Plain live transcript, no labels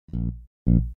Welcome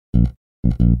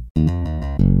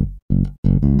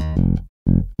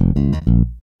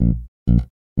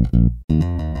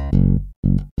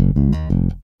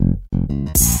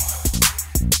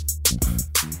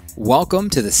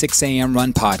to the 6 a.m.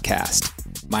 Run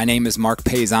podcast. My name is Mark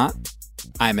Payzant.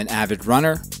 I'm an avid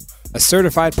runner, a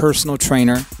certified personal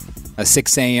trainer, a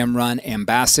 6 a.m. Run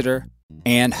ambassador,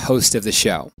 and host of the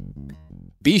show.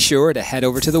 Be sure to head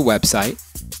over to the website,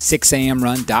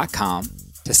 6amrun.com,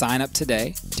 to sign up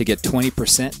today to get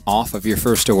 20% off of your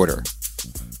first order.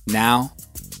 Now,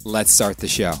 let's start the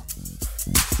show.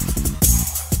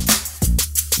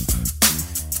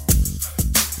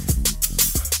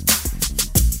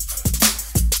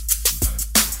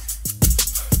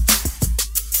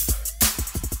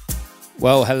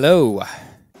 Well, hello,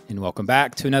 and welcome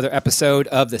back to another episode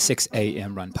of the 6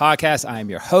 a.m. Run podcast. I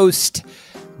am your host,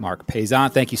 Mark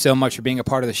Payzant. Thank you so much for being a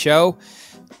part of the show.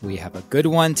 We have a good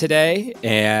one today,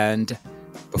 and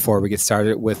before we get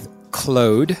started with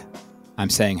Claude, I'm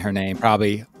saying her name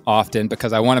probably often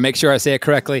because I want to make sure I say it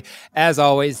correctly. As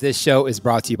always, this show is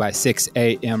brought to you by 6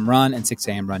 a.m. Run and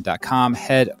 6amrun.com.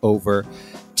 Head over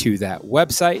to that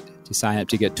website to sign up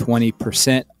to get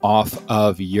 20% off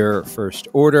of your first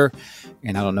order.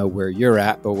 And I don't know where you're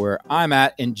at, but where I'm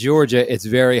at in Georgia, it's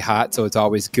very hot. So it's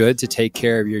always good to take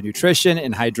care of your nutrition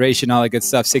and hydration, all that good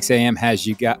stuff. 6 a.m. has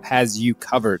you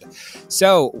covered.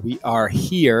 So we are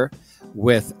here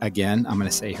with, again, I'm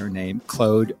going to say her name,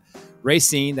 Claude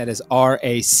Racine. That is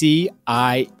Racine.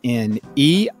 I'm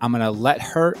going to let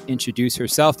her introduce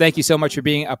herself. Thank you so much for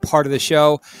being a part of the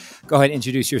show. Go ahead and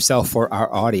introduce yourself for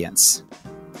our audience.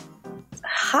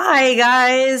 Hi,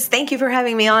 guys. Thank you for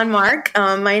having me on, Mark.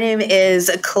 My name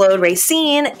is Claude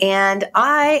Racine, and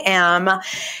I am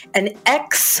an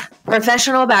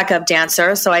ex-professional backup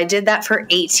dancer. So I did that for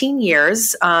 18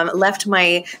 years, left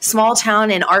my small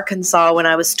town in Arkansas when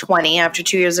I was 20 after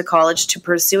 2 years of college to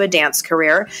pursue a dance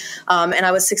career. And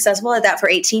I was successful at that for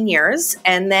 18 years.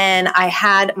 And then I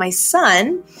had my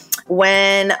son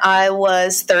when I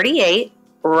was 38,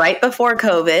 right before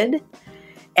COVID.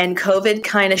 And COVID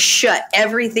kind of shut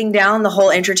everything down, the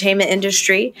whole entertainment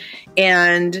industry.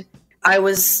 And I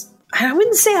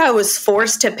wouldn't say I was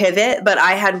forced to pivot, but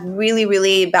I had really,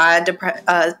 really bad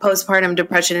postpartum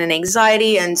depression and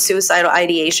anxiety and suicidal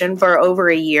ideation for over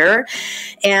a year.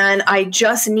 And I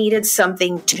just needed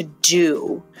something to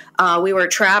do. We were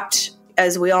trapped,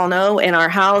 as we all know, in our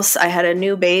house. I had a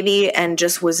new baby and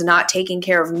just was not taking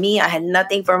care of me. I had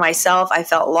nothing for myself. I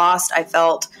felt lost. I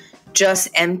felt just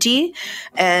empty.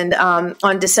 And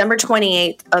on December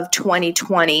 28th of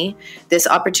 2020, this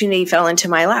opportunity fell into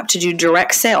my lap to do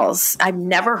direct sales. I've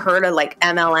never heard of like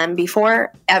MLM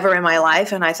before, ever in my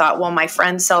life. And I thought, well, my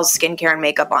friend sells skincare and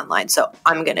makeup online, so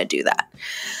I'm going to do that.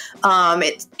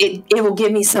 It will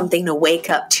give me something to wake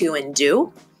up to and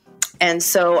do. And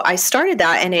so I started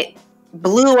that, and it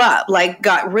blew up, like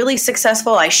got really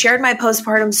successful. I shared my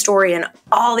postpartum story, and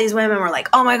all these women were like,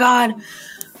 oh my God,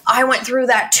 I went through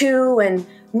that too, and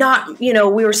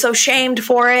we were so shamed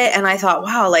for it. And I thought,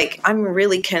 wow, like I'm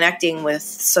really connecting with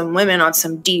some women on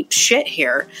some deep shit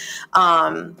here.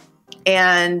 And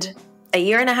a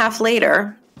year and a half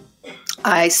later,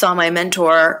 I saw my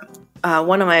mentor,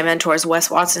 one of my mentors,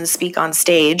 Wes Watson, speak on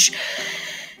stage.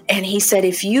 And he said,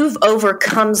 if you've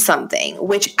overcome something,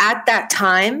 which at that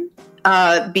time,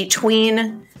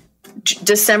 between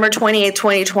December 28th,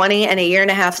 2020, and a year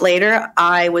and a half later,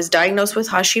 I was diagnosed with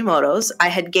Hashimoto's. I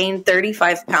had gained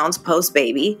 35 pounds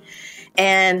post-baby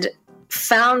and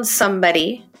found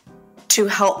somebody to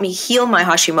help me heal my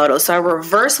Hashimoto's. So I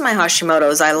reversed my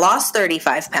Hashimoto's. I lost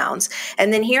 35 pounds.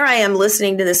 And then here I am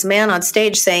listening to this man on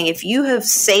stage saying, if you've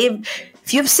saved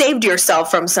yourself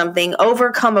from something,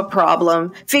 overcome a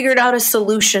problem, figured out a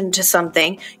solution to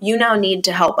something, you now need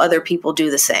to help other people do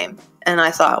the same. And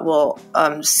I thought, well,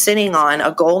 I'm sitting on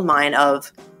a gold mine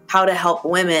of how to help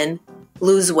women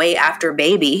lose weight after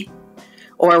baby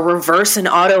or reverse an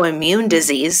autoimmune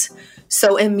disease.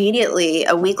 So immediately,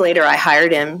 a week later, I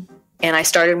hired him and I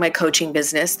started my coaching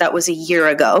business. That was a year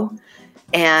ago.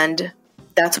 And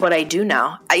that's what I do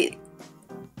now. I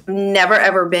never,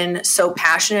 ever been so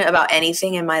passionate about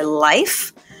anything in my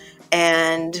life.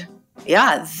 And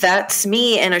yeah, that's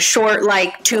me in a short,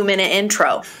 2-minute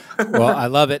intro. Well, I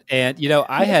love it. And,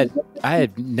 I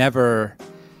had never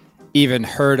even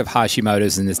heard of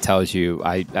Hashimoto's, and this tells you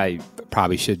I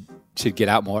probably should get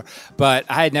out more, but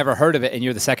I had never heard of it. And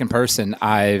you're the second person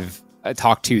I've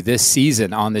talked to this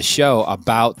season on the show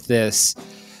about this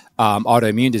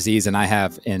autoimmune disease. And I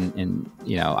have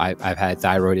I've had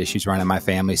thyroid issues running in my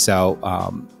family. So,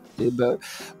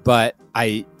 but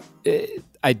I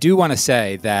do want to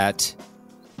say that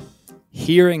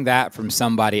hearing that from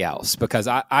somebody else, because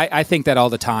I think that all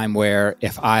the time, where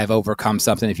if I've overcome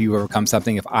something, if you overcome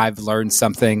something, if I've learned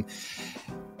something,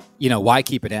 why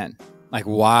keep it in? Like,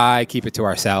 why keep it to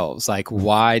ourselves? Like,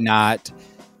 why not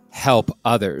help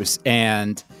others?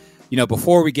 And,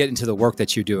 before we get into the work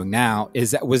that you're doing now,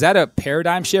 was that a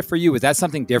paradigm shift for you? Was that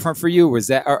something different for you? Was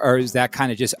that, or is that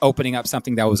kind of just opening up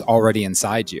something that was already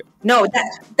inside you? No,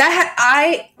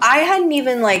 I hadn't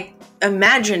even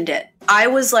imagined it. I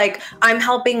was like, I'm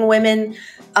helping women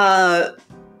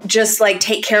just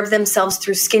take care of themselves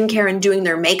through skincare and doing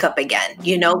their makeup again,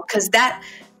 because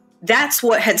that's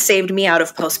what had saved me out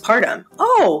of postpartum.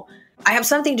 Oh, I have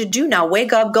something to do now.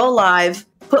 Wake up, go live,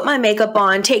 put my makeup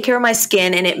on, take care of my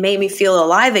skin, and it made me feel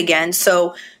alive again.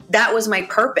 So that was my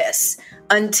purpose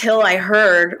until I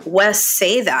heard Wes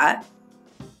say that.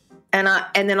 And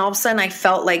then all of a sudden I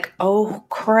felt like, oh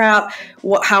crap,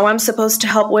 how I'm supposed to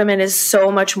help women is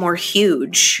so much more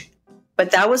huge.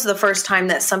 But that was the first time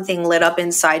that something lit up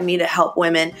inside me to help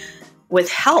women with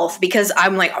health, because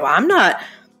I'm like, oh, I'm not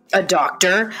a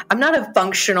doctor. I'm not a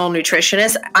functional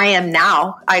nutritionist. I am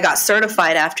now. I got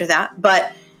certified after that.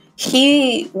 But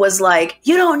he was like,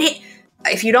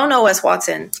 if you don't know Wes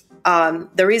Watson,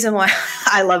 the reason why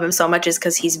I love him so much is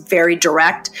because he's very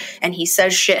direct and he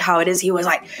says shit how it is. He was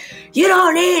like, you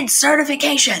don't need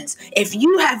certifications. If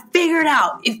you have figured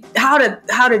out how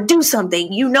to do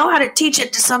something, you know how to teach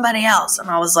it to somebody else. And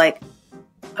I was like,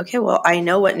 okay, well, I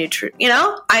know what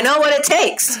I know what it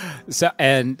takes. So,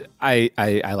 and I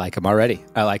like him already.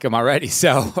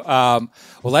 So, well,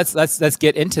 let's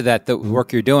get into that, the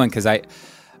work you're doing. Cause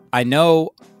I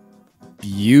know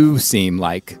you seem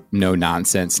like no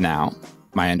nonsense now.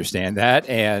 I understand that.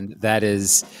 And that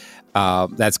is,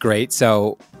 that's great.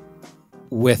 So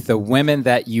with the women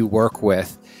that you work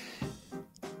with,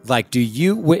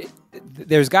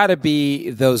 there's got to be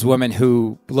those women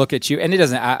who look at you, and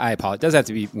I apologize, it doesn't have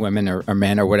to be women or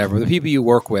men or whatever, the people you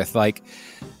work with,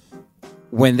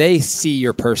 when they see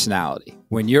your personality,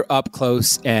 when you're up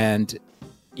close and,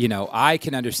 I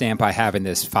can understand by having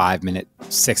this 5-minute,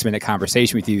 6-minute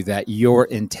conversation with you that your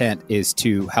intent is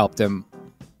to help them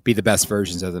be the best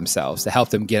versions of themselves, to help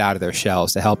them get out of their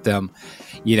shells, to help them,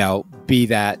 be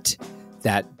that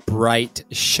bright,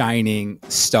 shining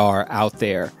star out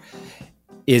there.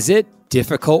 Is it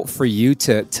difficult for you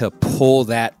to pull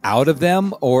that out of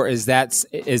them, or is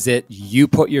it you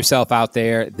put yourself out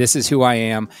there? This is who I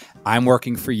am. I'm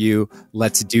working for you.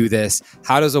 Let's do this.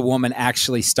 How does a woman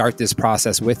actually start this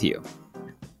process with you?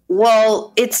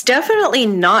 Well, it's definitely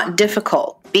not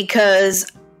difficult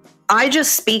because I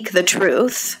just speak the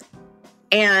truth,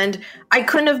 and I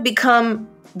couldn't have become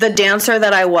the dancer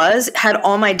that I was had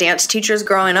all my dance teachers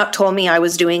growing up told me I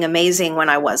was doing amazing when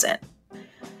I wasn't.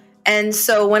 And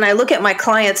so when I look at my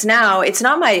clients now,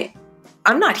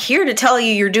 I'm not here to tell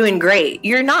you you're doing great.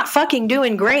 You're not fucking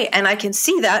doing great. And I can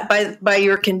see that by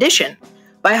your condition,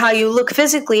 by how you look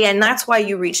physically. And that's why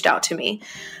you reached out to me.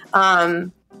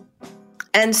 And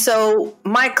so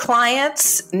my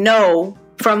clients know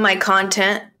from my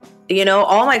content,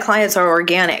 all my clients are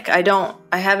organic. I don't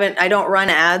run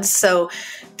ads. So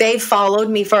they followed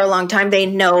me for a long time. They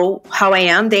know how I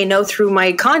am. They know through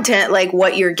my content,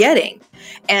 what you're getting.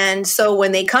 And so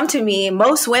when they come to me,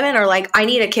 most women are like, I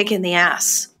need a kick in the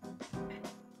ass.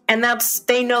 And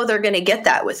they know they're going to get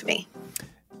that with me.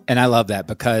 And I love that,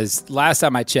 because last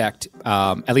time I checked,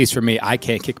 at least for me, I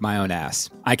can't kick my own ass.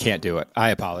 I can't do it. I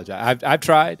apologize. I've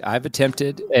tried, I've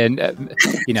attempted, and,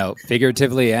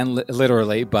 figuratively and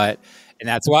literally, and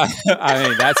that's why,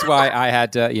 that's why I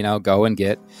had to, go and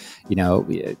get,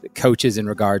 coaches in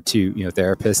regard to,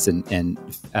 therapists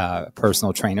and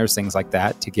personal trainers, things like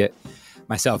that, to get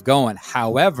myself going.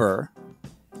 However,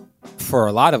 for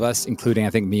a lot of us, including I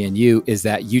think me and you, is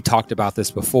that you talked about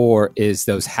this before, is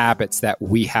those habits that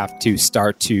we have to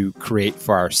start to create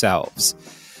for ourselves.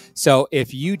 So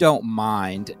if you don't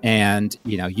mind, and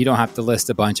you don't have to list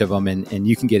a bunch of them, and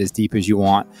you can get as deep as you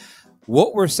want,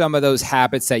 what were some of those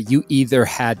habits that you either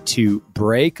had to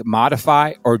break,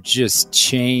 modify, or just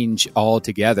change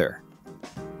altogether?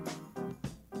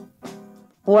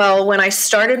 Well, when I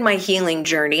started my healing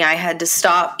journey, I had to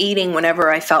stop eating whenever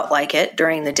I felt like it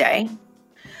during the day.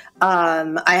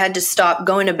 I had to stop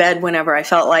going to bed whenever I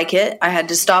felt like it. I had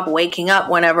to stop waking up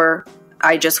whenever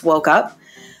I just woke up.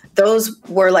 Those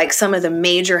were some of the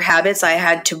major habits I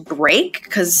had to break,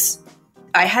 because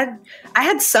I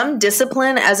had some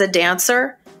discipline as a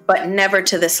dancer, but never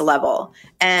to this level.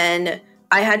 And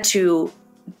I had to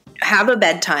have a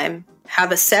bedtime,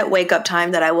 have a set wake up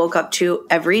time that I woke up to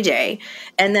every day,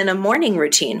 and then a morning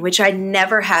routine, which I'd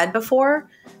never had before.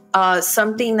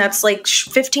 something that's like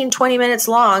 15, 20 minutes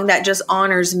long that just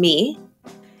honors me.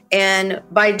 And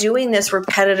by doing this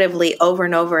repetitively over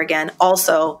and over again,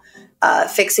 also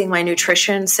fixing my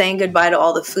nutrition, saying goodbye to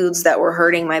all the foods that were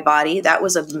hurting my body, that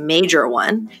was a major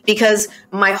one, because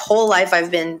my whole life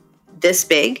I've been this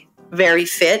big, very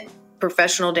fit,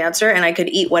 professional dancer, and I could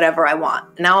eat whatever I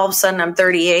want. Now all of a sudden I'm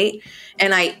 38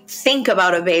 and I think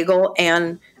about a bagel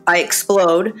and I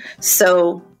explode.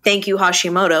 So thank you,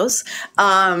 Hashimoto's.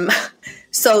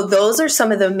 So those are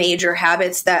some of the major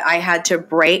habits that I had to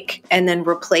break and then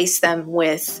replace them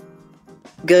with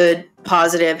good,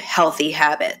 positive, healthy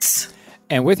habits.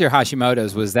 And with your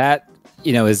Hashimoto's, was that,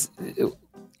 is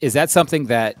that something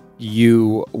that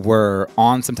you were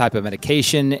on some type of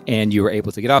medication and you were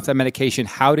able to get off that medication?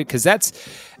 Because that's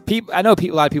people, I know a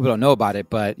lot of people don't know about it,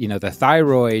 but the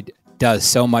thyroid does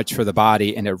so much for the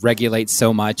body and it regulates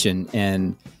so much. And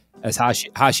as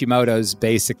Hashimoto's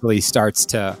basically starts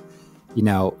to,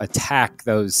 attack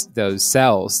those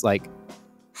cells, like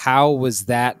how was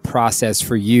that process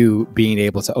for you being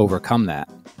able to overcome that?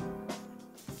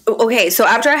 Okay, so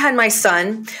after I had my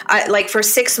son, for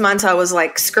 6 months, I was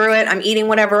like, screw it. I'm eating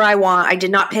whatever I want. I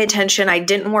did not pay attention. I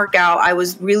didn't work out. I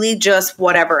was really just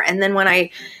whatever. And then when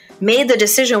I made the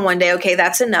decision one day, okay,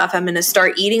 that's enough. I'm going to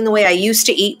start eating the way I used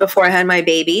to eat before I had my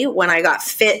baby, when I got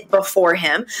fit before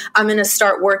him. I'm going to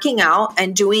start working out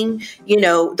and doing,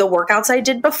 the workouts I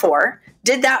did before.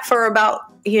 Did that for about,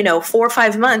 4 or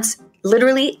 5 months,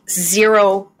 literally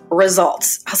zero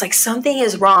results. I was like, something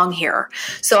is wrong here.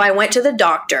 So I went to the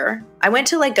doctor. I went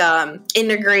to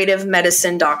integrative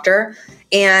medicine doctor,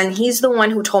 and he's the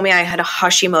one who told me I had a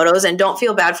Hashimoto's. And don't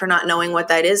feel bad for not knowing what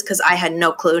that is, because I had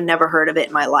no clue, never heard of it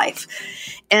in my life.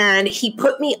 And he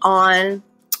put me on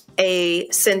a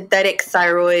synthetic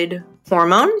thyroid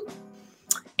hormone.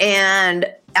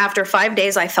 And after 5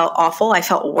 days, I felt awful. I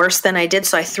felt worse than I did.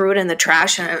 So I threw it in the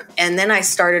trash. And then I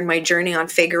started my journey on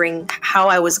figuring how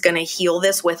I was going to heal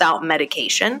this without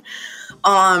medication.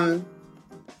 And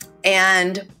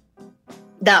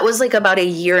that was about a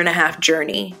 1.5 year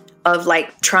journey of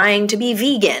trying to be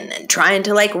vegan and trying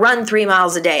to run 3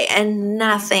 miles a day, and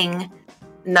nothing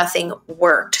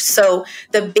worked. So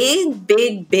the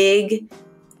big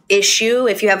issue,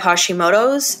 if you have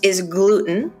Hashimoto's, is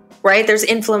gluten. Right? There's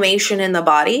inflammation in the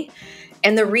body.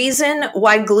 And the reason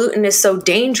why gluten is so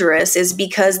dangerous is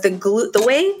because the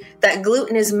way that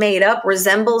gluten is made up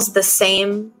resembles the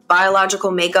same biological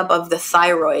makeup of the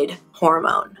thyroid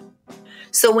hormone.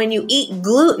 So when you eat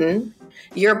gluten,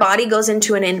 your body goes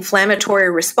into an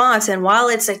inflammatory response. And while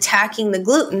it's attacking the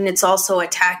gluten, it's also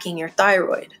attacking your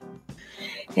thyroid.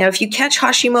 Now, if you catch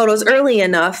Hashimoto's early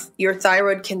enough, your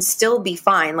thyroid can still be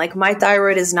fine. My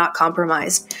thyroid is not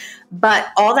compromised. But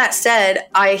all that said,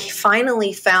 I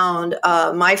finally found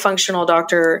my functional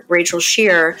doctor, Rachel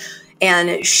Shear,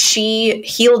 and she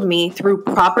healed me through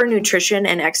proper nutrition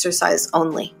and exercise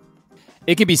only.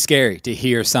 It can be scary to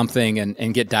hear something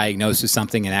and get diagnosed with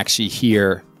something and actually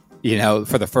hear,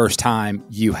 for the first time,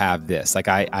 you have this.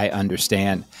 I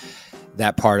understand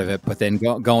that part of it, but then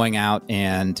going out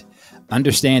and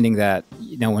understanding that,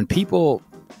 when people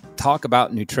talk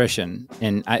about nutrition,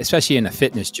 and especially in a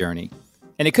fitness journey,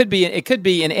 and it could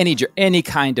be in any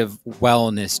kind of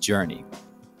wellness journey,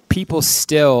 people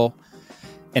still,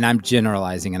 and I'm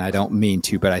generalizing and I don't mean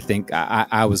to, but I think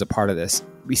I was a part of this.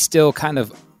 We still kind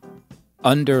of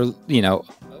underlook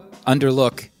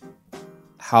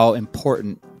how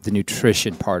important the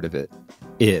nutrition part of it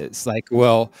is.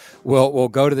 We'll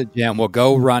go to the gym, we'll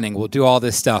go running, we'll do all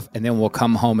this stuff, and then we'll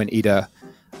come home and eat a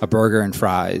burger and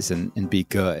fries and be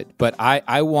good. But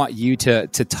I want you to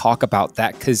talk about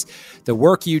that, because the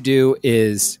work you do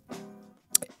is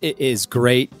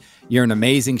great. You're in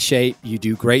amazing shape. You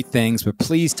do great things, but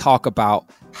please talk about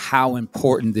how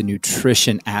important the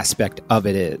nutrition aspect of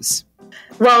it is.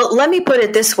 Well, let me put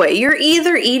it this way. You're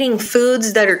either eating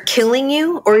foods that are killing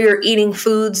you or you're eating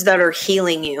foods that are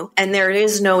healing you, and there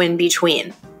is no in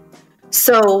between.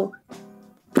 So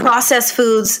processed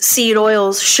foods, seed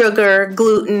oils, sugar,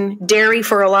 gluten, dairy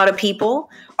for a lot of people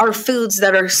are foods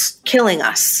that are killing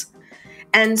us.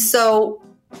 And so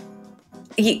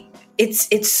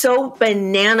it's so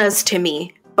bananas to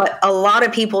me, but a lot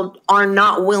of people are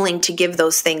not willing to give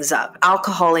those things up,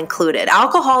 alcohol included.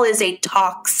 Alcohol is a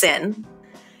toxin.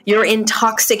 You're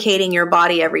intoxicating your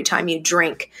body every time you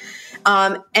drink.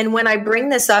 And when I bring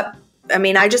this up,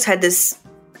 I just had this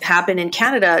happen in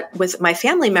Canada with my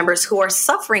family members who are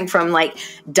suffering from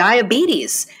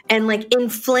diabetes and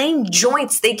inflamed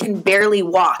joints. They can barely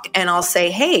walk. And I'll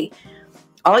say, hey,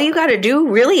 all you got to do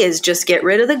really is just get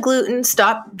rid of the gluten,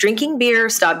 stop drinking beer,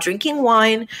 stop drinking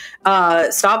wine,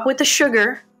 stop with the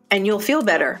sugar, and you'll feel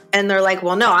better. And they're like,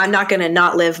 well, no, I'm not going to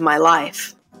not live my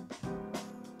life.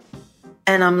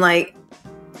 And I'm like,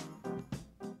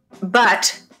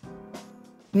 but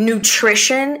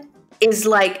nutrition is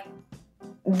like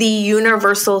the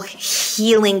universal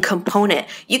healing component.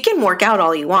 You can work out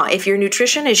all you want. If your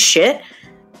nutrition is shit,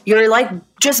 you're like,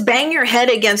 just bang your head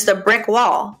against a brick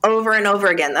wall over and over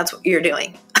again. That's what you're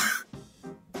doing.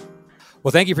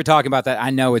 Well, thank you for talking about that.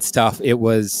 I know it's tough. It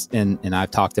was, and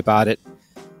I've talked about it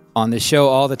on the show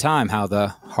all the time, how the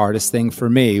hardest thing for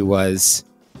me was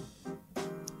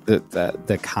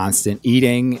the constant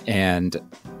eating, and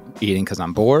eating because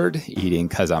I'm bored, eating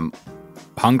because I'm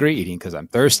hungry, eating because I'm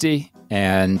thirsty.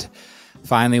 And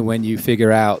finally, when you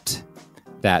figure out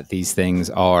that these things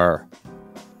are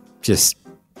just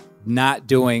not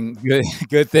doing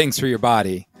good things for your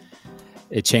body,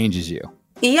 it changes you.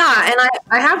 Yeah. And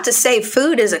I have to say,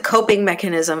 food is a coping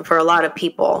mechanism for a lot of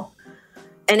people.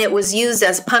 And it was used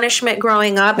as punishment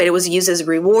growing up. It was used as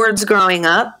rewards growing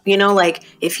up. You know, like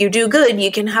if you do good,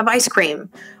 you can have ice cream,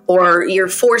 or you're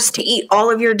forced to eat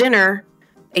all of your dinner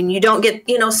and you don't get,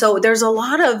 you know, so there's a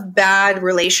lot of bad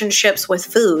relationships with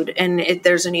food, and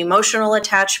there's an emotional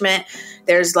attachment.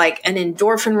 There's like an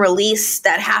endorphin release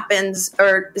that happens,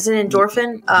 or is it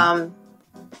endorphin?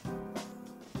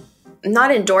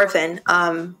 Not endorphin.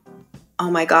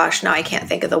 Oh my gosh, now I can't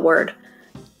think of the word.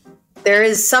 There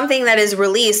is something that is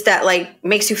released that like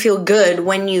makes you feel good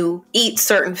when you eat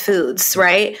certain foods,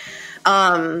 right?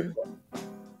 And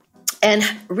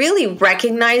really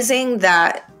recognizing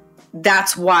that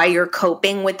that's why you're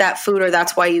coping with that food, or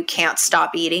that's why you can't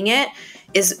stop eating it,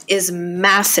 is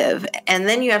massive. And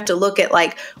then you have to look at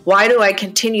like, why do I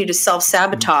continue to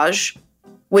self-sabotage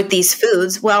with these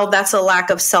foods? Well, that's a lack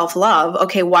of self-love.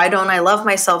 Okay, why don't I love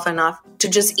myself enough to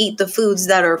just eat the foods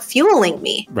that are fueling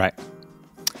me? Right.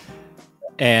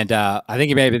 And I think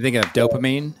you may have been thinking of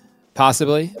dopamine,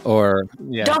 possibly, or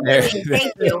dopamine.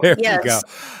 Thank you. There yes. you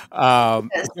go.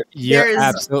 You're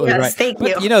absolutely right. Thank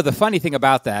you. You know, the funny thing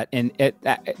about that, and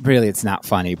really it's not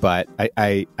funny, but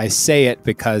I say it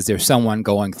because there's someone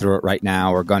going through it right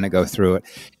now, or going to go through it,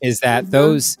 is that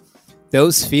those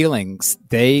feelings,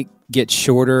 they get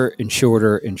shorter and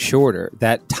shorter and shorter.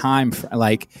 That time,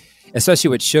 like, especially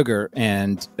with sugar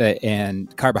and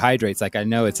carbohydrates. Like, I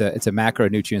know it's a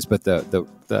macronutrients, but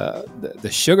the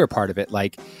sugar part of it,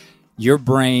 like, your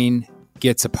brain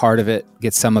gets a part of it,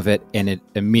 gets some of it, and it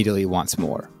immediately wants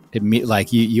more.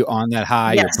 Like you on that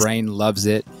high, yes. Your brain loves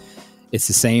it. It's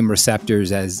the same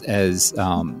receptors as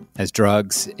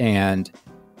drugs, and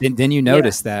then you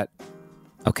notice that,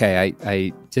 okay,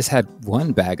 I just had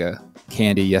one bag of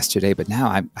candy yesterday, but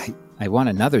now I want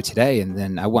another today, and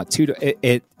then I want two.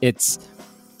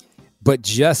 But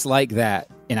just like that,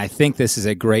 and I think this is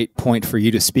a great point for you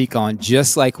to speak on.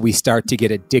 Just like we start to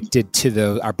get addicted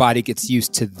to our body gets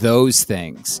used to those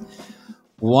things.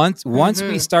 Once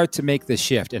we start to make the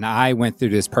shift, and I went through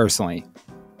this personally.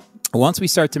 Once we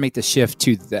start to make the shift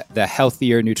to the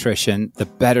healthier nutrition, the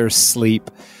better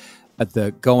sleep,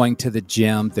 the going to the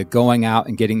gym, the going out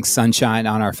and getting sunshine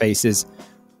on our faces,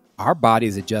 our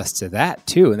bodies adjust to that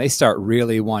too. And they start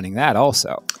really wanting that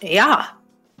also. Yeah.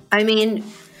 I mean,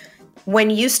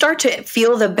 when you start to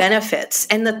feel the benefits,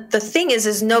 and the thing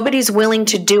is nobody's willing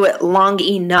to do it long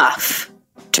enough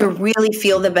to really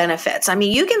feel the benefits. I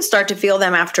mean, you can start to feel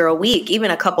them after a week,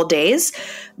 even a couple days,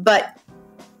 but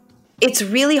it's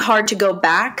really hard to go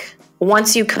back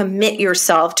once you commit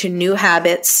yourself to new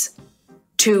habits,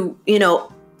 to,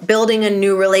 building a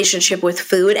new relationship with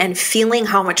food and feeling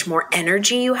how much more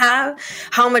energy you have,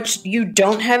 how much you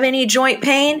don't have any joint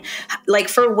pain. Like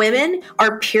for women,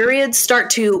 our periods start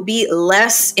to be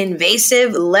less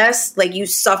invasive, less like you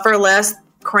suffer less.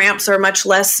 Cramps are much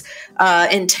less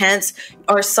intense.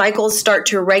 Our cycles start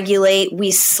to regulate.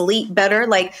 We sleep better.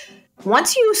 Like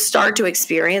once you start to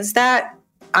experience that,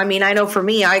 I mean, I know for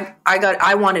me, I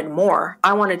wanted more.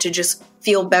 I wanted to just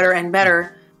feel better and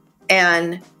better.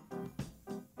 And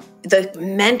the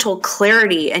mental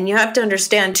clarity. And you have to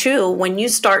understand too, when you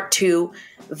start to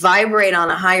vibrate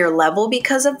on a higher level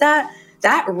because of that,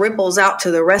 that ripples out to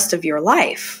the rest of your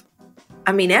life.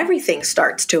 I mean, everything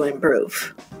starts to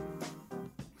improve.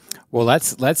 Well,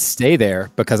 let's stay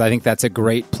there, because I think that's a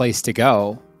great place to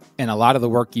go. And a lot of the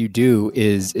work you do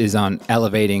is on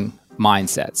elevating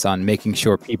mindsets, on making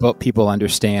sure people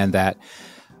understand that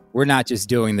we're not just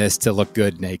doing this to look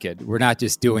good naked. We're not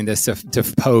just doing this to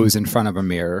pose in front of a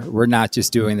mirror. We're not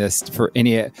just doing this for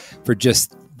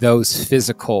just those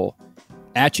physical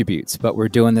attributes, but we're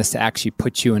doing this to actually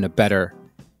put you in a better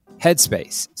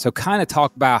headspace. So kind of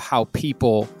talk about how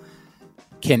people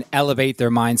can elevate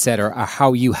their mindset, or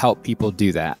how you help people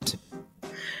do that.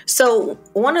 So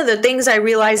one of the things I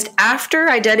realized after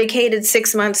I dedicated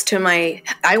 6 months to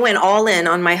I went all in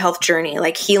on my health journey,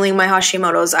 like healing my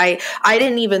Hashimoto's. I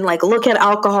didn't even like look at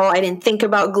alcohol. I didn't think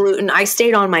about gluten. I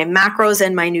stayed on my macros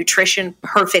and my nutrition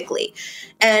perfectly.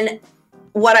 And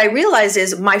what I realized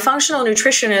is my functional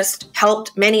nutritionist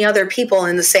helped many other people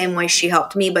in the same way she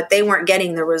helped me, but they weren't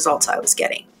getting the results I was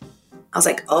getting. I was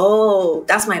like, oh,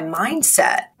 that's my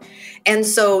mindset. And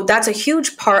so that's a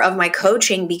huge part of my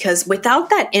coaching, because without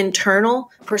that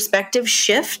internal perspective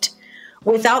shift,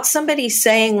 without somebody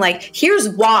saying like, here's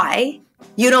why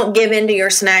you don't give into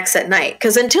your snacks at night.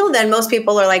 Because until then, most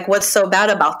people are like, what's so bad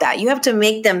about that? You have to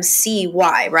make them see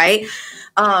why, right?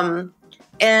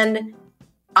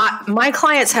 My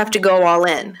clients have to go all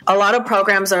in. A lot of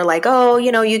programs are like, oh,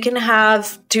 you can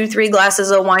have 2-3 glasses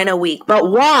of wine a week.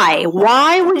 But why?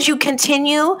 Why would you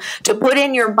continue to put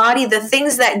in your body the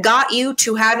things that got you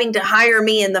to having to hire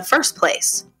me in the first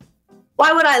place?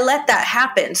 Why would I let that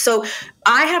happen? So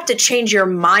I have to change your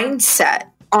mindset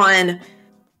on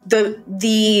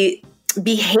the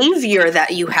behavior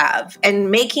that you have, and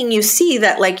making you see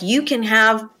that like you can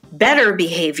have better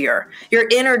behavior, your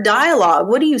inner dialogue.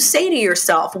 What do you say to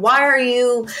yourself? Why are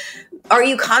you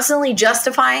constantly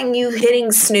justifying you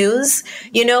hitting snooze?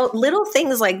 Little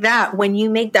things like that. When you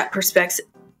make that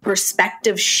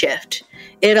perspective shift,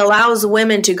 it allows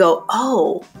women to go,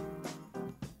 oh,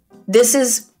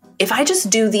 if I just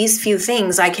do these few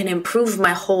things, I can improve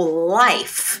my whole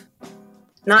life,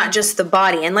 not just the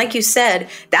body. And like you said,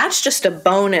 that's just a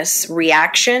bonus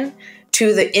reaction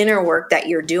to the inner work that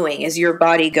you're doing. Is your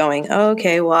body going,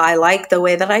 okay, well, I like the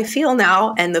way that I feel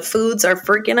now, and the foods are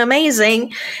freaking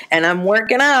amazing, and I'm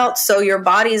working out. So your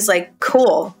body's like,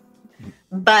 cool.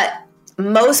 But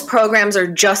most programs are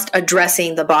just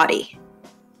addressing the body,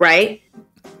 right?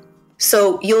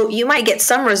 So you might get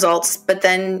some results, but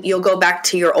then you'll go back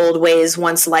to your old ways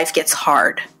once life gets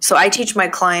hard. So I teach my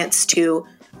clients to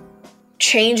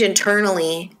change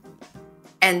internally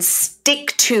and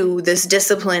stick to this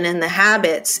discipline and the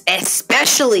habits,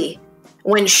 especially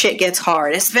when shit gets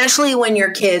hard, especially when your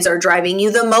kids are driving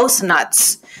you the most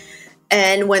nuts,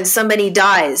 and when somebody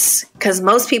dies, because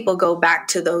most people go back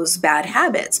to those bad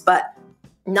habits. But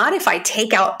not if I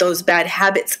take out those bad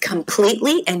habits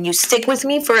completely and you stick with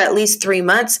me for at least 3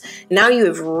 months. Now you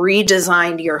have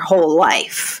redesigned your whole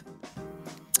life.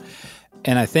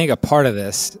 And I think a part of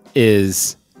this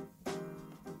is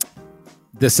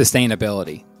the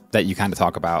sustainability that you kind of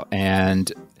talk about.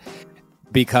 And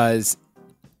because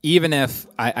even if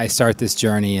I start this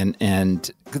journey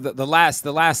and the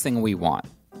last thing we want,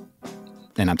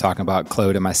 and I'm talking about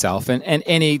Claude and myself and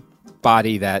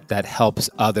anybody that helps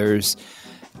others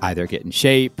either get in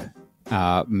shape,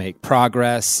 make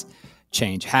progress,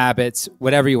 change habits,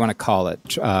 whatever you want to call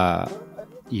it,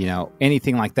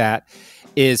 anything like that,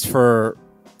 is for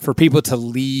people to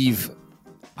leave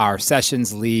our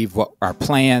sessions, leave what our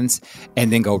plans,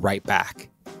 and then go right back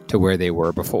to where they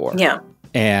were before. Yeah.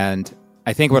 And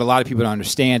I think what a lot of people don't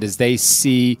understand is they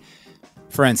see,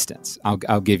 for instance,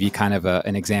 I'll give you kind of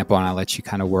an example, and I'll let you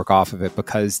kind of work off of it,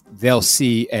 because they'll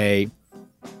see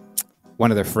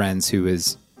one of their friends who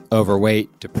is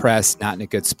overweight, depressed, not in a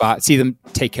good spot, see them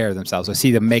take care of themselves, or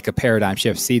see them make a paradigm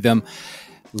shift, see them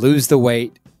lose the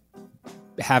weight,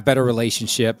 have better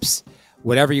relationships,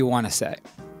 whatever you want to say.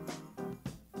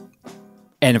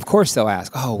 And of course they'll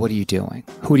ask, oh, what are you doing?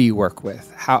 Who do you work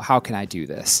with? How can I do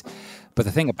this? But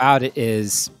the thing about it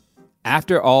is,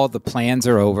 after all the plans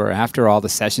are over, after all the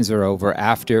sessions are over,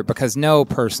 because no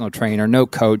personal trainer, no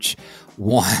coach,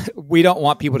 we don't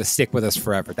want people to stick with us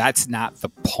forever. That's not the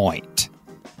point.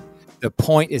 The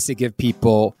point is to give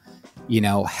people,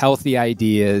 healthy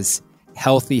ideas,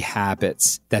 healthy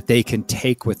habits that they can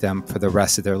take with them for the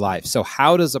rest of their life. So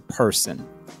how does a person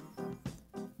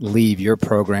leave your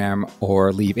program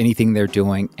or leave anything they're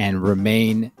doing and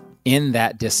remain in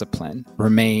that discipline,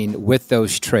 remain with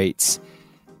those traits,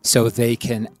 so they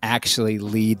can actually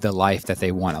lead the life that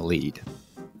they want to lead?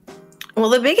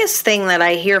 Well, the biggest thing that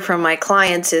I hear from my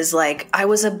clients is like, I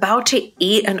was about to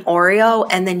eat an Oreo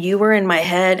and then you were in my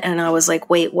head and I was like,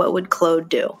 wait, what would Claude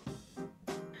do?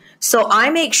 So I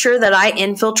make sure that I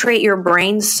infiltrate your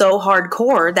brain so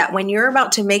hardcore that when you're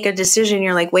about to make a decision,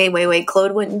 you're like, wait,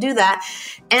 Claude wouldn't do that.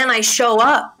 And I show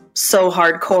up so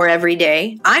hardcore every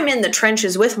day. I'm in the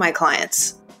trenches with my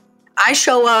clients. I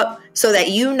show up so that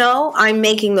I'm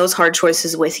making those hard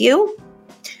choices with you.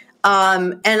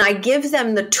 And I give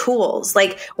them the tools.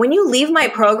 Like when you leave my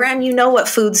program, you know what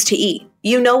foods to eat.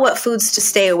 You know what foods to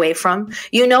stay away from.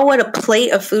 You know what a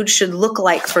plate of food should look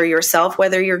like for yourself,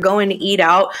 whether you're going to eat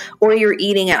out or you're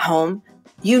eating at home.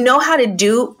 You know how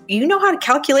to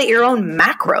calculate your own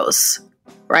macros,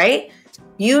 right?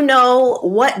 You know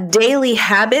what daily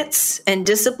habits and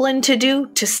discipline to do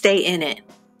to stay in it.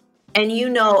 And you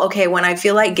know, okay, when I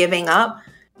feel like giving up,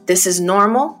 this is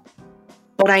normal,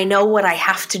 but I know what I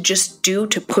have to just do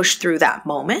to push through that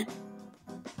moment.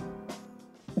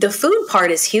 The food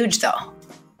part is huge though,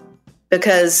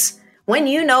 because when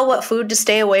you know what food to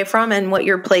stay away from and what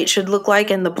your plate should look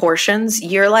like and the portions,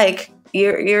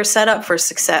 you're set up for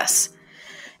success.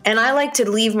 And I like to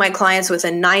leave my clients with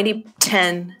a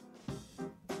 90-10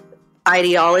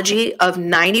 ideology of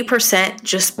 90%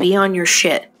 just be on your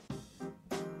shit.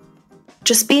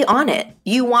 Just be on it.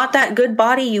 You want that good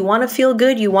body. You want to feel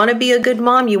good. You want to be a good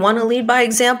mom. You want to lead by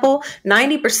example.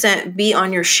 90% be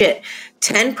on your shit.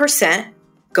 10%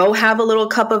 go have a little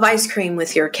cup of ice cream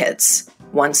with your kids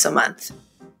once a month.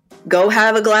 Go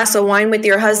have a glass of wine with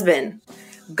your husband.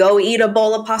 Go eat a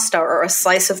bowl of pasta or a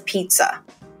slice of pizza.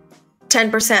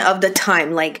 10% of the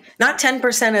time, like not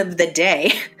 10% of the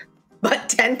day, but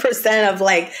 10% of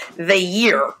like the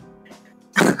year.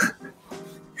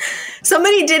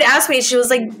 Somebody did ask me, she was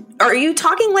like, are you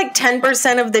talking like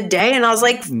 10% of the day? And I was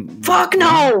like, fuck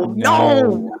no.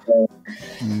 No.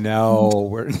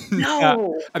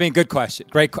 I mean, good question.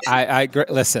 Great.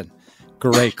 Listen,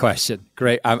 great question.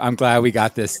 Great. I'm glad we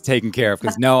got this taken care of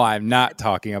because no, I'm not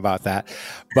talking about that.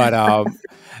 But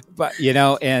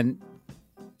and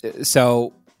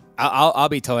so I'll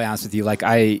be totally honest with you. Like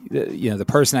the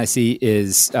person I see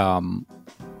is,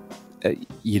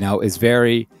 is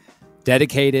very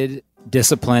dedicated,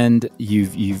 disciplined.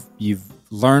 You've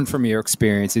learned from your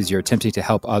experiences. You're attempting to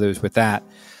help others with that.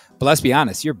 But let's be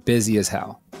honest, you're busy as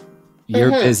hell.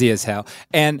 Busy as hell.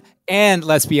 And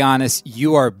let's be honest,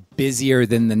 you are busier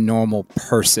than the normal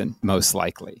person, most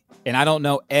likely. And I don't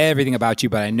know everything about you,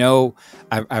 but I know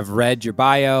I've read your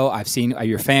bio. I've seen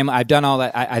your family. I've done all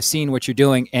that. I've seen what you're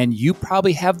doing. And you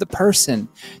probably have the person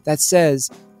that says,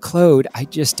 Claude, I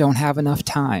just don't have enough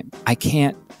time.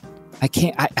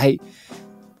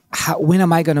 When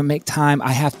am I going to make time?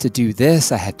 I have to do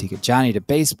this. I have to get Johnny to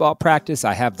baseball practice.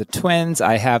 I have the twins.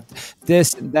 I have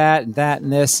this and that and that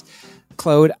and this.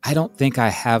 Claude, I don't think I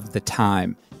have the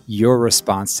time. Your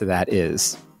response to that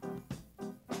is?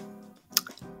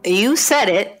 You said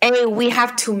it. We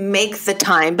have to make the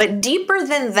time. But deeper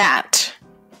than that,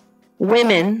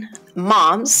 women,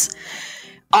 moms,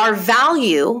 our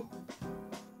value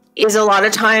is a lot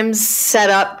of times set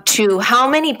up to how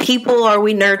many people are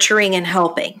we nurturing and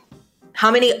helping? How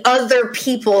many other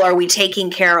people are we taking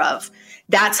care of?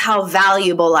 That's how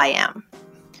valuable I am.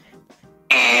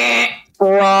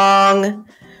 Wrong.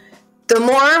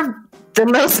 The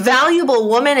most valuable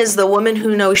woman is the woman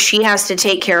who knows she has to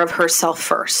take care of herself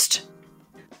first.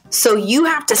 So you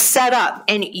have to set up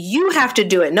and you have to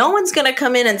do it. No one's going to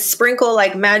come in and sprinkle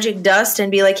like magic dust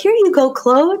and be like, here you go,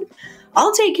 Claude.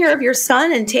 I'll take care of your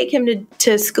son and take him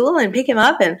to school and pick him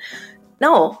up. And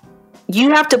no,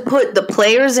 you have to put the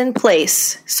players in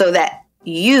place so that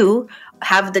you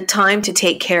have the time to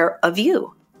take care of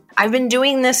you. I've been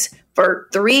doing this for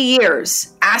 3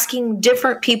 years, asking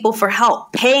different people for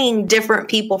help, paying different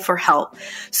people for help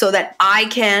so that I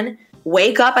can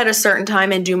wake up at a certain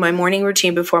time and do my morning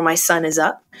routine before my son is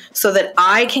up so that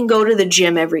I can go to the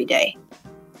gym every day.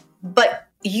 But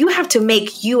you have to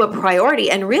make you a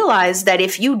priority and realize that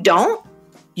if you don't,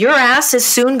 your ass is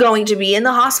soon going to be in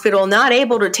the hospital, not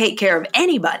able to take care of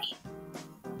anybody.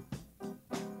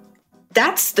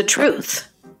 That's the truth.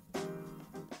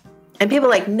 And people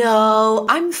are like, no,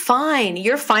 I'm fine.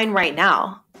 You're fine right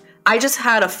now. I just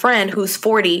had a friend who's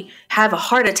 40 have a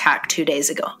heart attack 2 days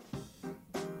ago.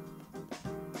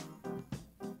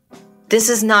 This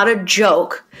is not a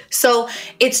joke. So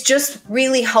it's just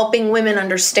really helping women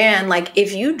understand, like,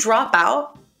 if you drop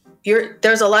out,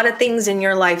 there's a lot of things in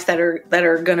your life that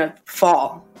are gonna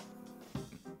fall.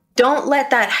 Don't let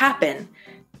that happen.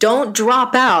 Don't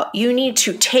drop out. You need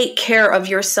to take care of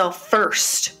yourself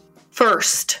first.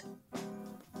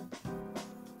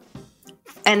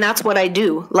 And that's what I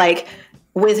do, like,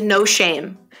 with no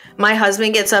shame. My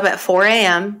husband gets up at 4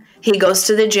 a.m. He goes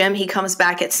to the gym. He comes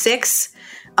back at 6.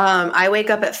 I wake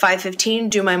up at 5:15,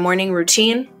 do my morning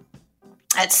routine.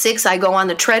 At 6, I go on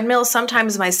the treadmill.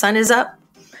 Sometimes my son is up.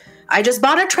 I just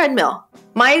bought a treadmill.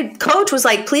 My coach was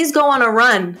like, please go on a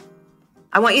run.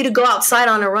 I want you to go outside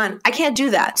on a run. I can't do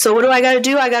that. So what do I got to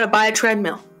do? I got to buy a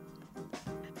treadmill.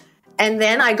 And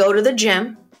then I go to the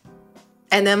gym.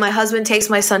 And then my husband takes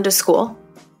my son to school.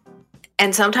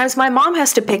 And sometimes my mom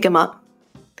has to pick him up.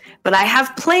 But I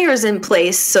have players in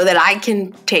place so that I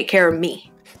can take care of me.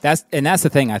 That's the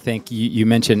thing I think you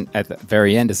mentioned at the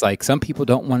very end is like some people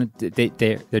don't want to,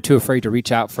 they're too afraid to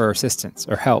reach out for assistance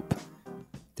or help.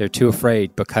 They're too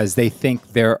afraid because they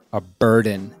think they're a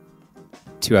burden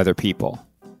to other people.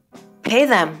 Pay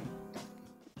them.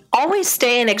 Always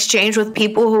stay in exchange with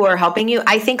people who are helping you.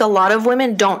 I think a lot of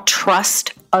women don't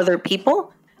trust other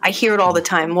people. I hear it all the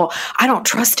time. Well, I don't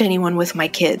trust anyone with my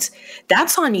kids.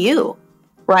 That's on you,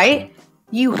 right?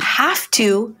 You have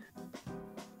to,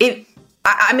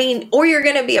 or you're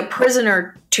going to be a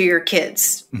prisoner to your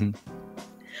kids. Mm-hmm.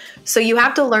 So you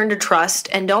have to learn to trust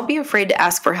and don't be afraid to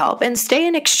ask for help and stay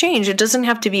in exchange. It doesn't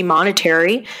have to be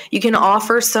monetary. You can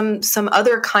offer some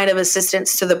other kind of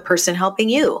assistance to the person helping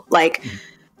you. Like,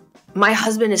 my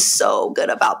husband is so good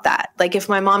about that. Like, if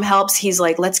my mom helps, he's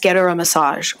like, let's get her a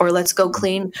massage, or let's go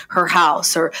clean her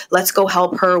house, or let's go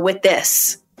help her with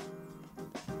this.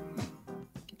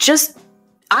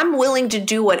 I'm willing to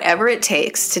do whatever it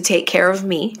takes to take care of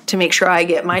me, to make sure I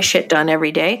get my shit done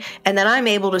every day. And then I'm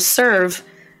able to serve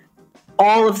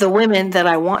all of the women that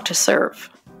I want to serve.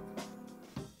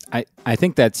 I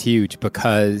think that's huge,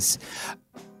 because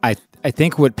I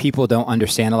think what people don't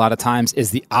understand a lot of times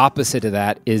is the opposite of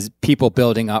that is people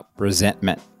building up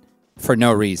resentment for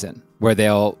no reason, where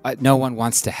no one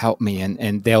wants to help me,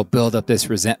 and they'll build up this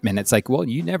resentment. It's like, well,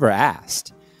 you never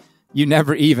asked. You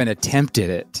never even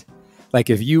attempted it. Like,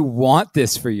 if you want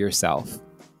this for yourself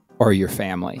or your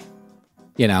family,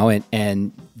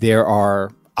 and there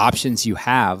are options you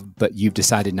have, but you've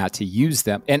decided not to use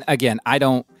them. And again, I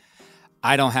don't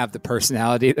have the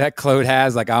personality that Claude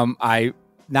has. Like,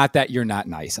 not that you're not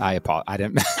nice. I apologize. I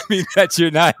didn't mean that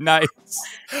you're not nice,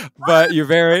 but you're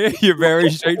very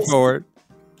straightforward.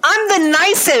 I'm the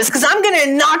nicest because I'm going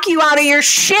to knock you out of your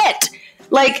shit.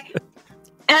 Like,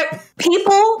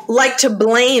 people like to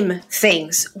blame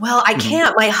things. Well, I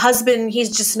can't. My husband,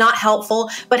 he's just not helpful.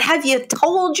 But have you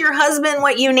told your husband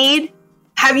what you need?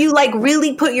 Have you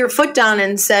really put your foot down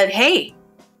and said, hey,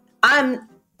 I'm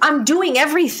doing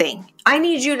everything. I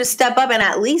need you to step up and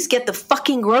at least get the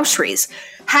fucking groceries.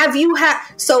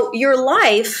 So your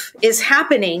life is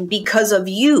happening because of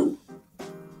you.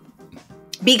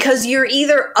 Because you're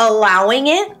either allowing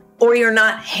it or you're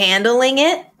not handling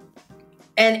it.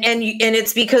 And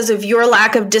it's because of your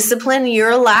lack of discipline,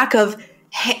 your lack of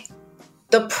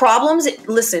the problems.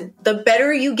 Listen, the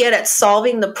better you get at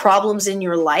solving the problems in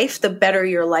your life, the better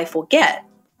your life will get.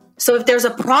 So if there's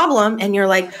a problem and you're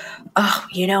like, oh,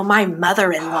 my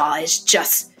mother-in-law is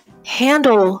just,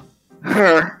 handle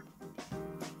her.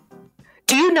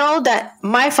 Do you know that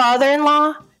my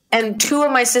father-in-law and two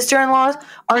of my sister-in-laws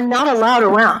are not allowed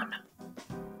around?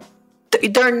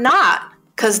 They're not,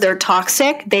 because they're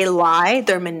toxic, they lie,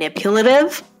 they're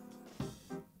manipulative.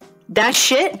 That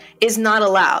shit is not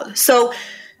allowed. So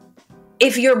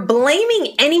if you're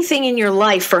blaming anything in your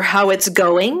life for how it's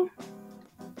going,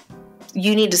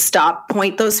 you need to stop,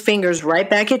 point those fingers right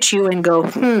back at you and go,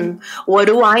 what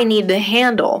do I need to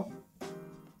handle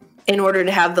in order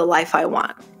to have the life I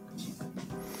want?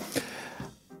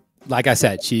 Like I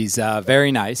said, she's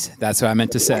very nice. That's what I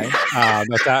meant to say.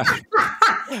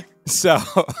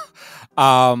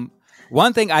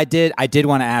 One thing I did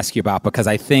want to ask you about, because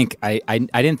I think I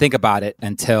didn't think about it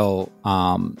until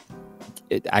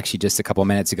actually just a couple of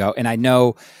minutes ago. And I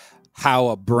know how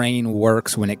a brain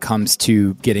works when it comes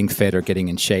to getting fit or getting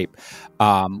in shape.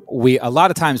 A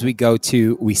lot of times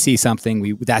we see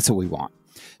something, that's what we want.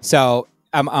 So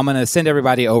I'm going to send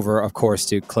everybody over, of course,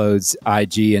 to Claude's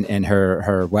IG and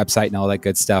her website and all that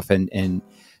good stuff. And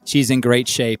she's in great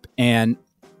shape. And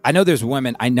I know there's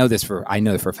women, I know this for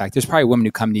a fact. There's probably women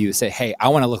who come to you and say, hey, I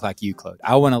want to look like you, Claude.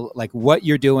 I want to like what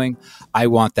you're doing. I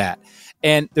want that.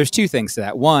 And there's two things to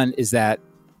that. One is that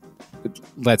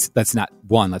let's not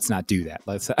do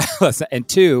that. And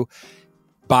two,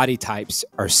 body types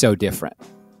are so different.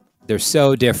 They're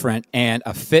so different. And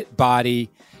a fit body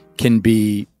can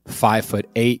be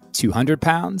 5'8", 200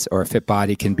 pounds, or a fit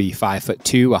body can be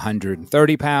 5'2",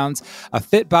 130 pounds. A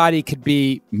fit body could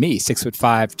be me,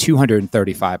 6'5",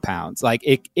 235 pounds. Like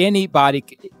a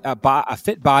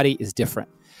fit body is different.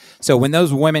 So when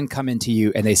those women come into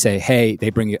you and they say, hey, they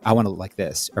bring you, I want to look like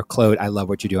this, or Claude, I love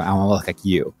what you're doing, I want to look like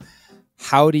you.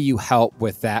 How do you help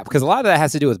with that? Because a lot of that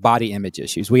has to do with body image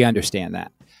issues. We understand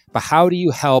that. But how do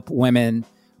you help women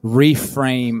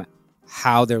reframe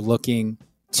how they're looking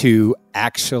to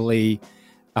actually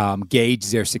gauge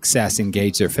their success and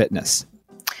gauge their fitness?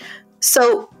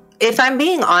 So if I'm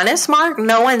being honest, Mark,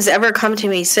 no one's ever come to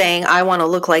me saying, I want to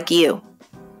look like you.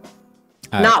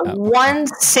 Not one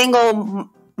single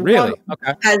really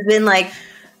okay. has been like,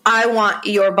 I want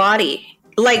your body.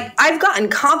 Like, I've gotten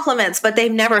compliments, but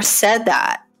they've never said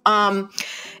that.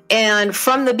 And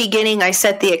from the beginning, I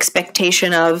set the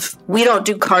expectation of, we don't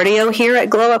do cardio here at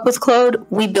Glow Up with Claude.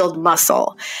 We build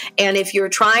muscle. And if you're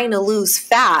trying to lose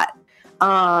fat,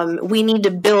 we need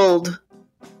to build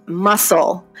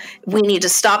muscle. We need to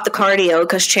stop the cardio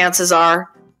because chances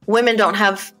are women don't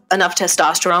have enough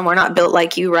testosterone. We're not built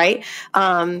like you, right?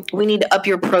 We need to up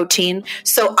your protein.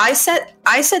 So I set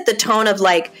the tone of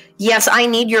like, yes, I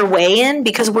need your weigh-in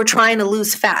because we're trying to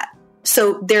lose fat.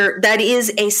 So that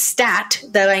is a stat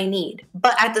that I need.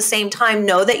 But at the same time,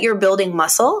 know that you're building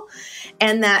muscle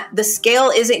and that the scale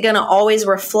isn't going to always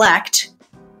reflect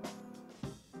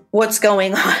what's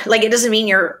going on. Like, it doesn't mean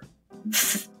you're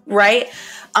right.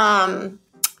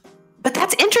 But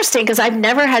that's interesting because I've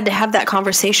never had to have that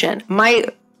conversation. My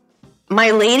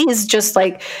ladies just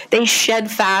like, they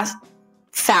shed fat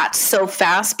so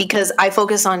fast because I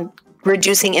focus on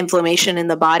reducing inflammation in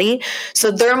the body.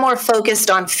 So they're more focused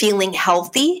on feeling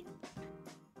healthy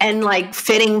and like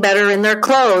fitting better in their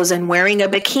clothes and wearing a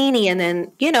bikini. And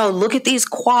then, look at these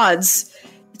quads.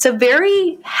 It's a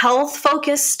very health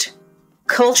focused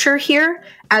culture here,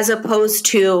 as opposed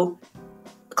to,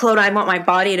 Claude, I want my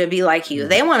body to be like you.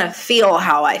 They want to feel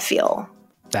how I feel.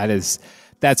 That's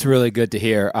really good to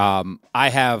hear. I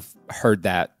have heard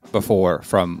that before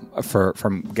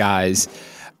from guys.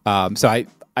 So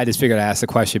I just figured I'd ask the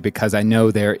question because I know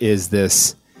there is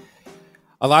this,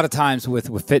 a lot of times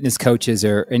with fitness coaches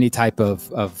or any type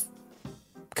of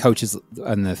coaches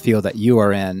in the field that you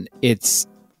are in, it's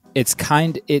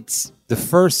the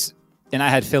first, and I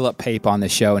had Philip Pape on the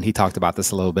show and he talked about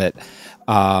this a little bit.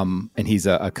 And he's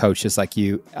a coach just like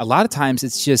you. A lot of times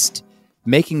it's just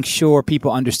making sure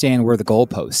people understand where the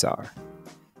goalposts are.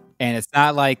 And it's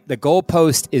not like the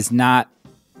goalpost is not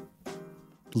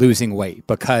losing weight,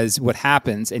 because what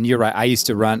happens, and you're right, I used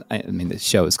to run, I mean, the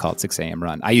show is called 6 a.m.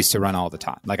 Run. I used to run all the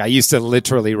time. Like I used to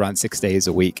literally run 6 days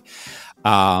a week.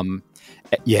 Looking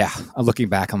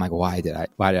back, I'm like, why did I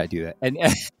do that? And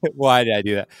why did I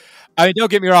do that? I mean,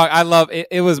 don't get me wrong. I love it.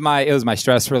 It was my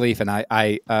stress relief, and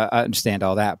I understand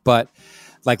all that. But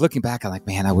like looking back, I'm like,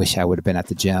 man, I wish I would have been at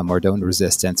the gym or doing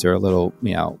resistance or a little,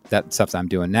 that stuff that I'm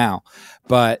doing now.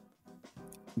 But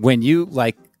when you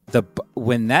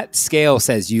when that scale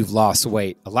says you've lost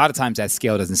weight, a lot of times that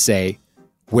scale doesn't say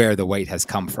where the weight has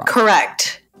come from.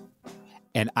 Correct.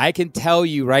 And I can tell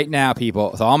you right now,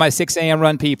 people, so all my 6 a.m.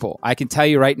 run people, I can tell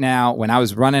you right now, when I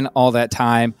was running all that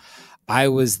time, I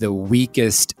was the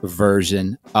weakest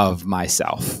version of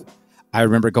myself. I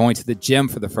remember going to the gym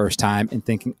for the first time and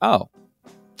thinking, oh,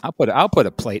 I'll put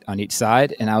a plate on each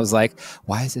side. And I was like,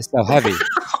 why is this so heavy?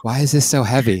 Why is this so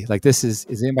heavy? Like, is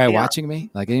anybody watching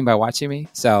me? Like, anybody watching me?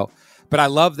 So, but I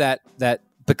love that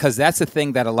because that's the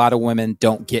thing that a lot of women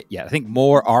don't get yet. I think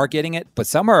more are getting it, but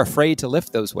some are afraid to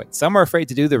lift those weights. Some are afraid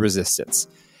to do the resistance,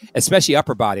 especially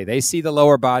upper body. They see the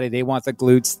lower body. They want the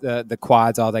glutes, the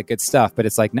quads, all that good stuff. But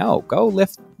it's like, no, go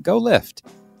lift.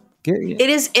 It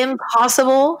is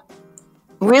impossible.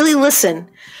 Really listen.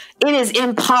 It is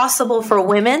impossible for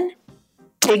women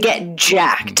to get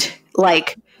jacked.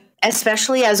 Like,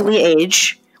 especially as we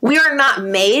age, we are not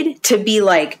made to be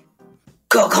like,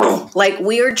 go. Like,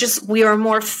 we are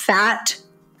more fat.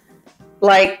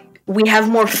 Like, we have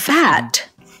more fat.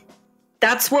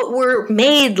 That's what we're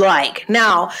made like.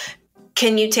 Now,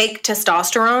 can you take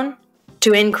testosterone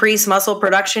to increase muscle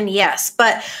production? Yes.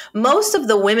 But most of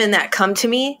the women that come to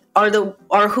me are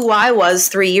who I was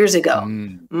 3 years ago.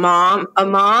 A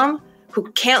mom who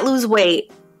can't lose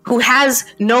weight, who has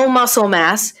no muscle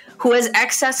mass, who has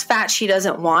excess fat she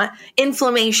doesn't want,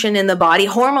 inflammation in the body,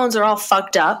 hormones are all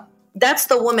fucked up. That's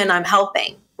the woman I'm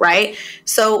helping, right?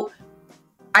 So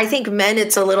I think men,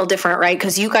 it's a little different, right?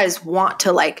 Because you guys want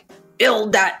to like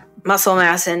build that muscle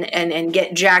mass and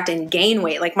get jacked and gain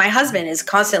weight. Like my husband is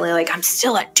constantly like, I'm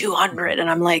still at 200. And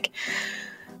I'm like,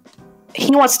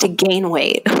 he wants to gain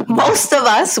weight. Most of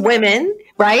us women,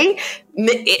 right?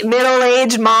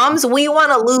 Middle-aged moms, we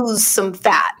want to lose some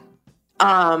fat.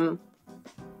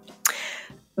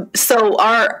 So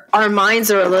our minds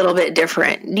are a little bit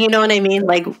different. You know what I mean?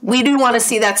 Like we do want to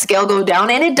see that scale go down,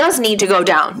 and it does need to go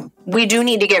down. We do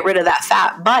need to get rid of that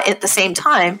fat. But at the same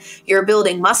time, you're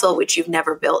building muscle, which you've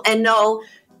never built. And no,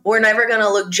 we're never going to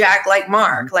look jacked like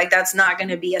Mark. Like that's not going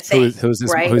to be a thing. Who's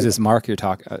this? Right? Who's this Mark you're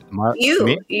talking? Mark? You.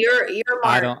 Me? You're Mark.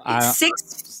 I don't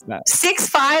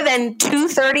 6'5" and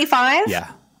 235.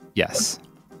 Yeah. Yes.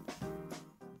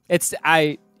 It's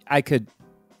I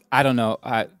don't know.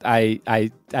 I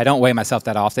don't weigh myself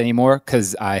that often anymore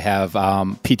because I have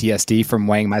PTSD from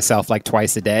weighing myself like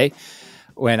twice a day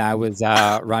when I was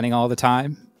running all the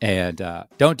time. And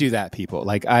don't do that, people.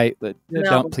 Like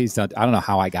please don't. I don't know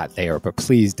how I got there, but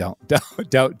please don't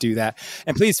do that.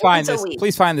 And please find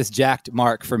this jacked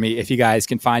Mark for me. If you guys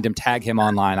can find him, tag him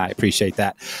online. I appreciate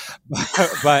that.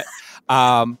 But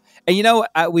and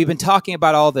we've been talking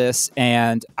about all this,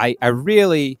 and I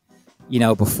really,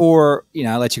 before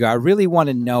I let you go, I really want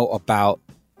to know about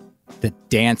the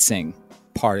dancing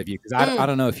part of you, because I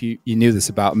don't know if you knew this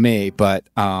about me, but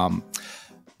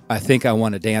I think I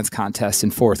won a dance contest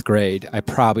in 4th grade. I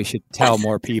probably should tell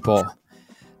more people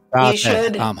about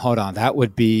should. That. Hold on. That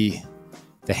would be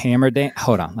the hammer dance.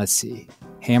 Hold on. Let's see.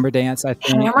 Hammer dance, I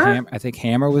think. Hammer? I think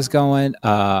Hammer was going.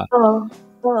 Yeah.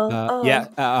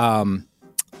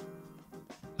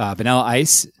 Vanilla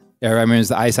Ice. I remember it was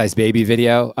the Ice Ice Baby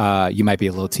video. You might be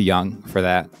a little too young for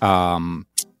that. No,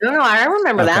 I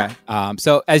remember that.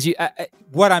 So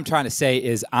what I'm trying to say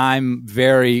is I'm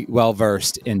very well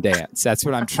versed in dance. That's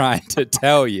what I'm trying to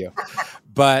tell you.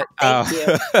 But Thank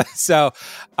you. So,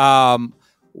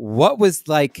 what was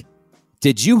like?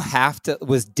 Did you have to?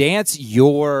 Was dance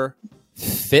your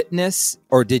fitness,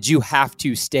 or did you have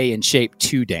to stay in shape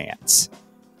to dance?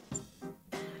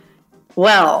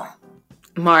 Well,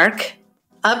 Mark,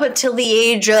 up until the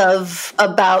age of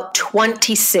about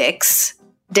 26,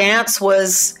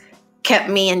 dance kept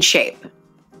me in shape.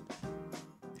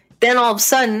 Then all of a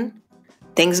sudden,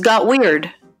 things got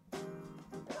weird.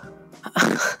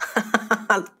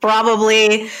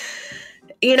 Probably,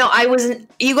 I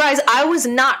was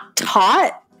not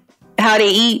taught how to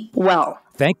eat well.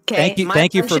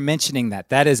 Thank you for mentioning that.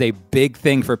 That is a big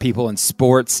thing for people in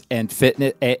sports and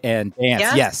fitness and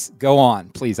dance. Yes, go on,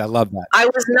 please. I love that. I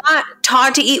was not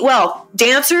taught to eat well.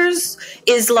 Dancers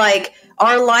is like,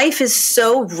 our life is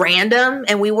so random,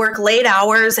 and we work late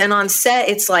hours, and on set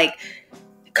it's like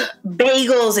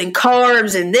bagels and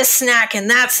carbs and this snack and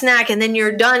that snack, and then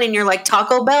you're done and you're like,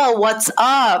 Taco Bell, what's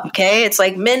up? Okay, it's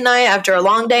like midnight after a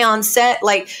long day on set.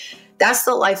 Like, that's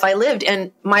the life I lived.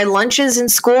 And my lunches in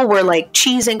school were like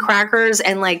cheese and crackers,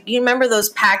 and like, you remember those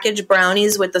packaged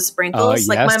brownies with the sprinkles?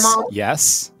 Like, my mom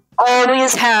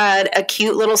always had a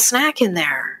cute little snack in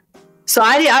there. So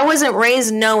I wasn't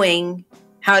raised knowing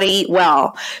how to eat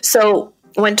well. So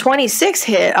when 26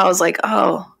 hit, I was like,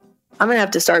 oh, I'm going to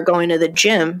have to start going to the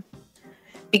gym,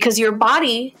 because your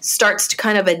body starts to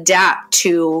kind of adapt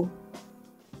to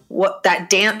what that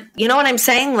dance, you know what I'm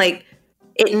saying? Like,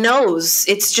 it knows,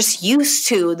 it's just used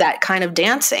to that kind of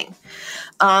dancing.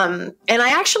 And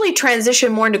I actually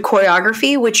transitioned more into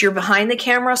choreography, which you're behind the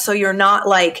camera, so you're not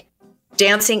like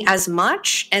dancing as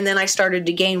much. And then I started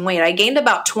to gain weight. I gained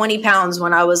about 20 pounds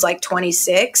when I was like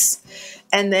 26.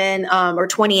 And then, or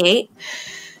 28.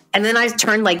 And then I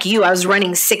turned like you. I was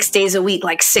running 6 days a week,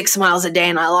 like 6 miles a day,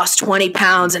 and I lost 20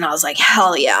 pounds. And I was like,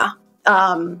 hell yeah.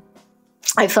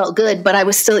 I felt good, but I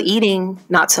was still eating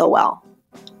not so well.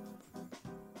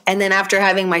 And then after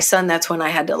having my son, that's when I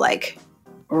had to like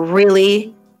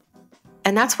really,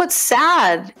 and that's what's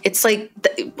sad. It's like,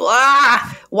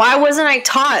 why wasn't I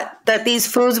taught that these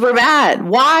foods were bad?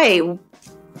 Why?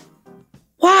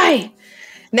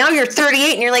 Now you're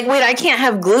 38 and you're like, wait, I can't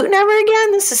have gluten ever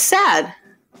again? This is sad.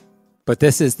 But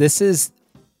this is,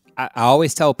 I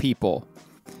always tell people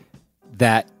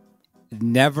that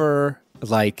never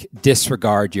like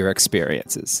disregard your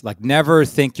experiences. Like, never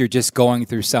think you're just going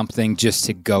through something just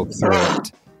to go through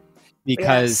it.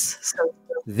 Because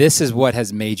this is what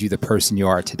has made you the person you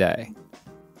are today.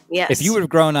 Yes. If you would have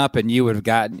grown up and you would have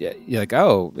gotten, you're like,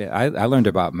 oh, I learned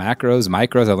about macros,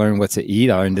 micros. I learned what to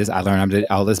eat. I learned this. I learned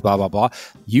all this, blah, blah, blah.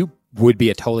 You would be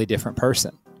a totally different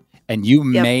person. And you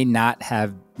may not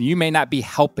be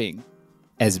helping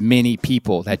as many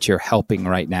people that you're helping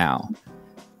right now.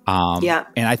 And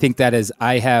I think that is,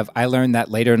 I learned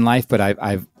that later in life, but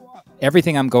I've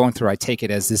everything I'm going through, I take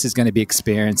it as this is going to be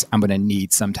experience I'm going to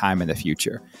need sometime in the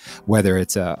future, whether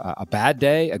it's a bad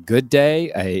day, a good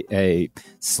day, a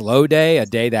slow day, a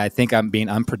day that I think I'm being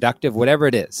unproductive, whatever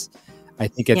it is. I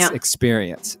think it's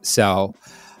experience. So,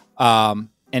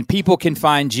 and people can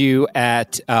find you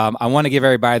at, I want to give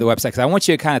everybody the website because I want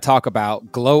you to kind of talk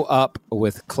about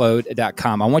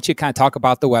glowupwithclaude.com. I want you to kind of talk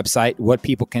about the website, what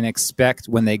people can expect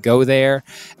when they go there.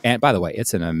 And by the way,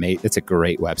 it's it's a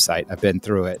great website. I've been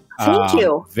through it. Thank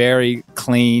you. Very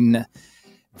clean,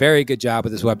 very good job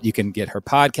with this web. You can get her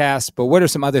podcast, but what are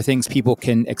some other things people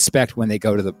can expect when they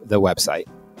go to the website?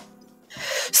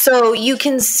 So you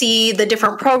can see the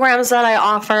different programs that I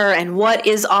offer and what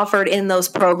is offered in those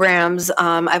programs.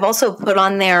 I've also put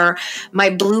on there my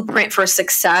blueprint for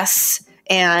success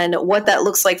and what that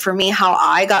looks like for me, how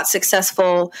I got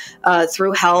successful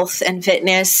through health and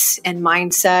fitness and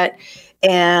mindset.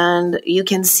 and you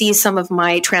can see some of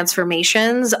my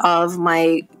transformations of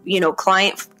my,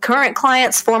 current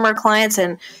clients, former clients,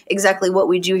 and exactly what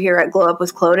we do here at Glow Up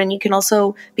with Claude. And you can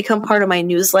also become part of my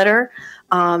newsletter.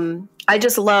 I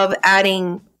just love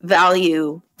adding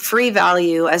value, free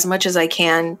value, as much as I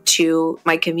can to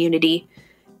my community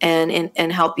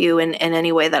and help you in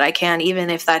any way that I can, even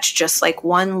if that's just like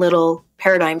one little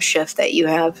paradigm shift that you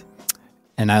have.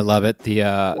 And I love it.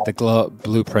 The Glow Up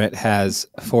Blueprint has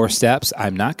 4 steps.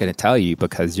 I'm not going to tell you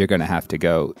because you're going to have to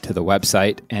go to the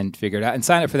website and figure it out and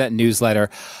sign up for that newsletter.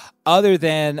 Other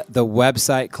than the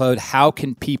website, Claude, how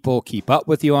can people keep up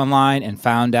with you online and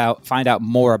find out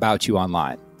more about you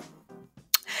online?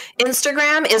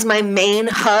 Instagram is my main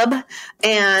hub,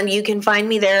 and you can find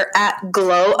me there at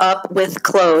Glow Up with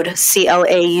Claude,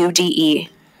 Claude.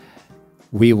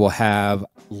 We will have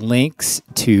links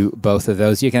to both of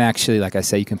those. You can actually, like I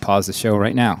say, you can pause the show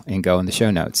right now and go in the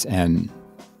show notes and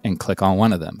click on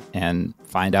one of them and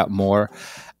find out more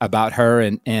about her.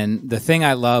 And the thing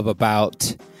I love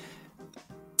about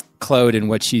Claude and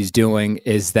what she's doing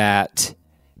is that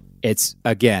it's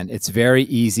very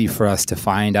easy for us to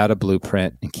find out a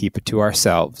blueprint and keep it to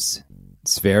ourselves.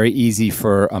 It's very easy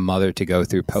for a mother to go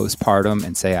through postpartum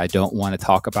and say, I don't want to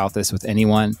talk about this with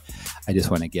anyone. I just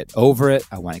want to get over it.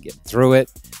 I want to get through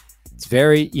it. It's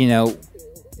very,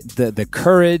 the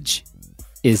courage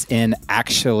is in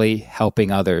actually helping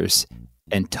others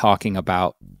and talking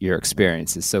about your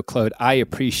experiences. So, Claude, I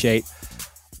appreciate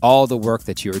all the work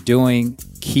that you're doing.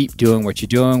 Keep doing what you're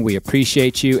doing. We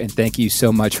appreciate you. And thank you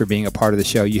so much for being a part of the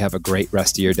show. You have a great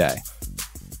rest of your day.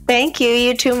 Thank you.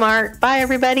 You too, Mark. Bye,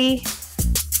 everybody.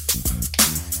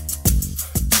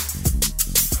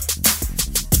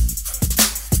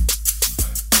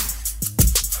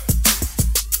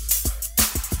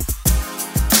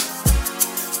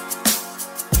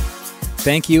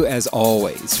 Thank you, as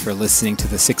always, for listening to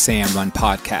the 6 a.m. Run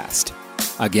podcast.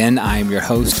 Again, I am your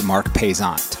host, Mark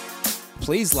Paisant.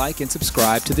 Please like and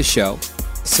subscribe to the show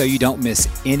so you don't miss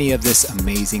any of this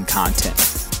amazing content.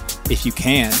 If you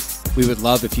can, we would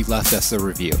love if you left us a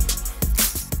review.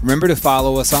 Remember to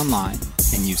follow us online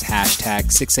and use hashtag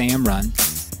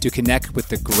 6amrun to connect with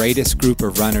the greatest group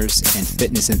of runners and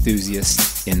fitness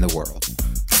enthusiasts in the world.